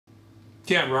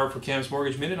Okay, I'm Robert for Cam's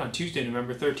Mortgage Minute on Tuesday,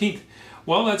 November 13th.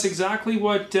 Well, that's exactly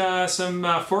what some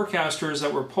forecasters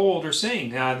that were polled are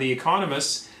saying. The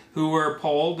economists who were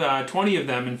polled, 20 of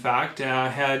them in fact,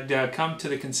 had come to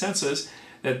the consensus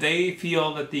that they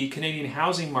feel that the Canadian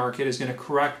housing market is going to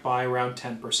correct by around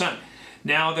 10%.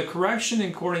 Now, the correction,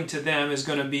 according to them, is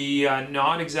going to be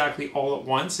not exactly all at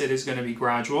once. It is going to be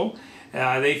gradual.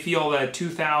 They feel that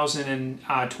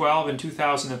 2012 and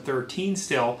 2013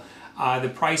 still,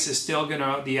 the price is still going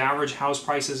to, the average house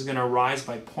price is going to rise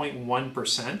by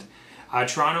 0.1%.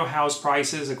 Toronto house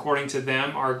prices, according to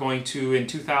them, are going to, in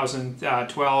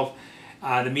 2012,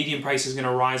 the median price is going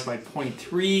to rise by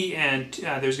 0.3, and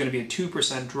there's going to be a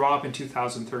 2% drop in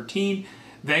 2013.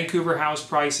 Vancouver house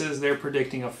prices, they're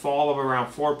predicting a fall of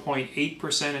around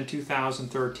 4.8% in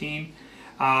 2013.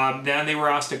 Then they were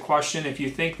asked a question: if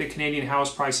you think the Canadian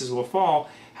house prices will fall,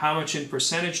 how much in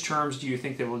percentage terms do you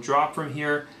think they will drop from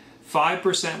here?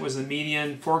 5% was the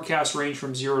median. Forecasts range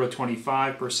from 0 to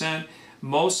 25%.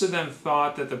 Most of them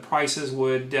thought that the prices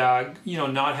would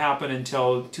not happen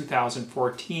until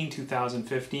 2014,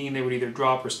 2015. They would either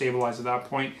drop or stabilize at that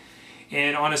point.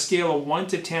 And on a scale of 1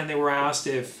 to 10, they were asked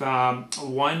if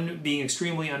 1 being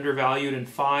extremely undervalued and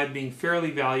 5 being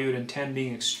fairly valued and 10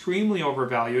 being extremely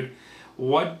overvalued,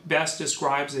 what best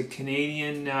describes the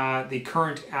the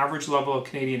current average level of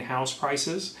Canadian house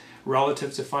prices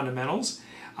relative to fundamentals?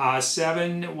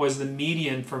 7 was the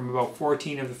median from about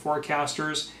 14 of the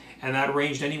forecasters, and that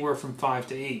ranged anywhere from 5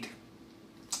 to 8.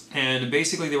 And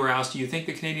basically they were asked, do you think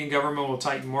the Canadian government will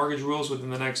tighten mortgage rules within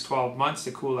the next 12 months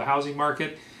to cool the housing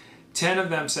market? 10 of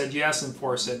them said yes and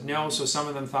 4 said no, so some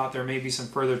of them thought there may be some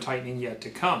further tightening yet to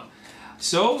come.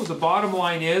 So the bottom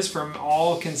line is, from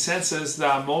all consensus,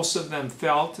 that most of them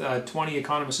felt, 20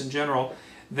 economists in general,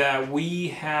 that we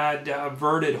had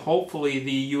averted, hopefully,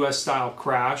 the US-style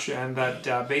crash, and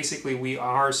that basically we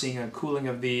are seeing a cooling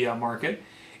of the market,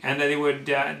 and that it would,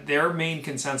 their main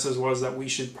consensus was that we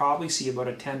should probably see about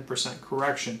a 10%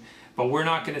 correction. But we're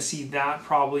not going to see that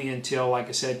probably until, like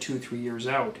I said, 2-3 years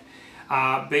out.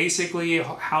 Basically,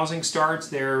 housing starts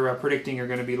they're predicting are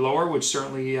going to be lower, which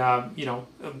certainly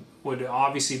would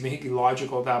obviously make it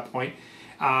logical at that point.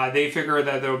 They figure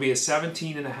that there will be a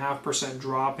 17.5%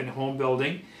 drop in home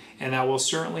building, and that will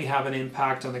certainly have an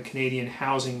impact on the Canadian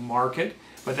housing market,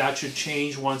 but that should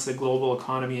change once the global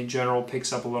economy in general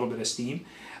picks up a little bit of steam.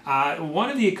 One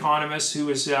of the economists who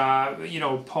was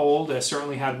polled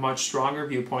certainly had much stronger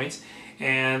viewpoints,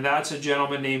 and that's a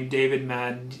gentleman named David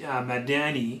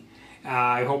Madani.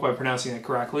 I hope I'm pronouncing that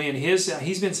correctly. And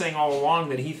he's been saying all along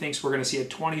that he thinks we're going to see a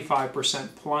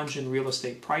 25% plunge in real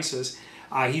estate prices.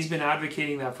 He's been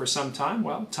advocating that for some time.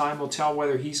 Well, time will tell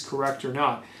whether he's correct or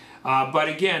not. But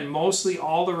again, mostly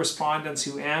all the respondents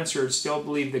who answered still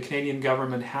believe the Canadian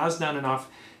government has done enough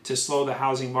to slow the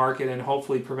housing market and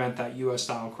hopefully prevent that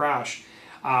US-style crash.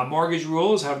 Mortgage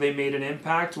rules, have they made an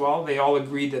impact? Well, they all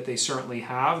agreed that they certainly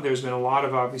have. There's been a lot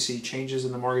of, obviously, changes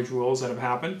in the mortgage rules that have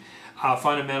happened.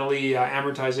 Fundamentally,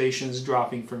 amortizations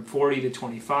dropping from 40 to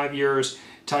 25 years,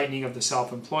 tightening of the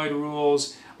self-employed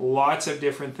rules, lots of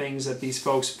different things that these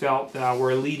folks felt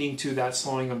were leading to that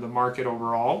slowing of the market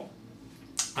overall.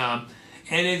 And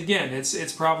again,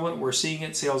 it's prevalent. We're seeing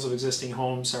it. Sales of existing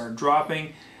homes are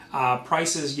dropping.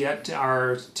 Prices yet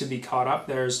are to be caught up.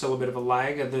 There's still a bit of a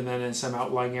lag, other than in some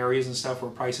outlying areas and stuff where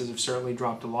prices have certainly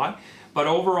dropped a lot. But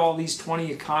overall, these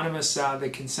 20 economists, the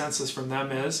consensus from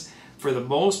them is, for the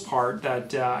most part,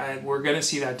 that we're going to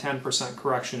see that 10%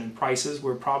 correction in prices.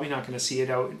 We're probably not going to see it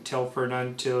out until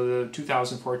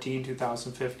 2014,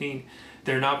 2015.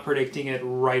 They're not predicting it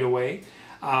right away.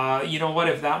 You know what,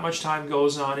 if that much time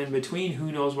goes on in between,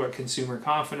 who knows what consumer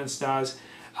confidence does,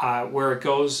 where it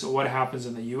goes, what happens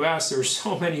in the US. There's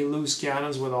so many loose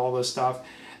cannons with all this stuff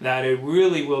that it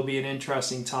really will be an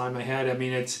interesting time ahead. I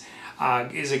mean, it's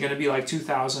is it going to be like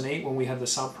 2008 when we had the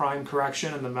subprime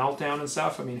correction and the meltdown and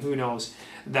stuff? I mean, who knows?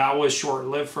 That was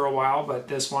short-lived for a while, but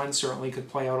this one certainly could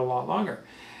play out a lot longer.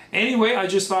 Anyway, I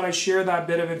just thought I'd share that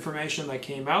bit of information that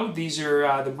came out. These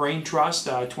are the Brain Trust,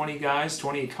 20 guys,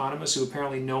 20 economists who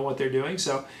apparently know what they're doing.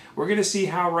 So we're going to see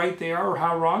how right they are or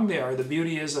how wrong they are. The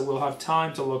beauty is that we'll have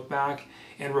time to look back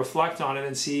and reflect on it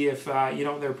and see if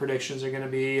their predictions are going to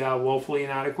be woefully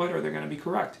inadequate or they're going to be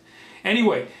correct.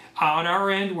 Anyway, on our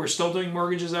end, we're still doing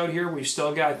mortgages out here. We've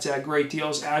still got great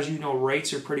deals. As you know,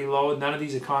 rates are pretty low. None of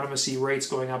these economists see rates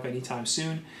going up anytime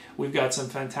soon. We've got some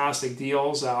fantastic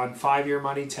deals on 5-year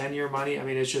money, 10-year money. I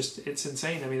mean, it's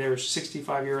insane. I mean, there are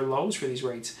 65-year lows for these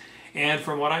rates. And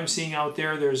from what I'm seeing out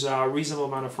there, there's a reasonable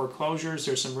amount of foreclosures.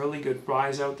 There's some really good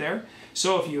buys out there.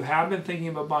 So if you have been thinking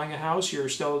about buying a house, you're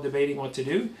still debating what to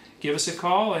do, give us a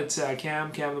call. It's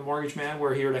Cam the Mortgage Man.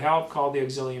 We're here to help. Call the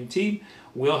Auxilium team.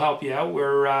 We'll help you out.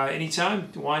 We're anytime.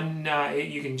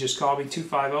 You can just call me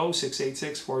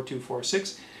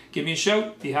 250-686-4246. Give me a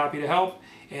shout. Be happy to help.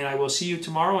 And I will see you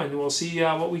tomorrow, and we'll see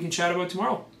what we can chat about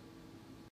tomorrow.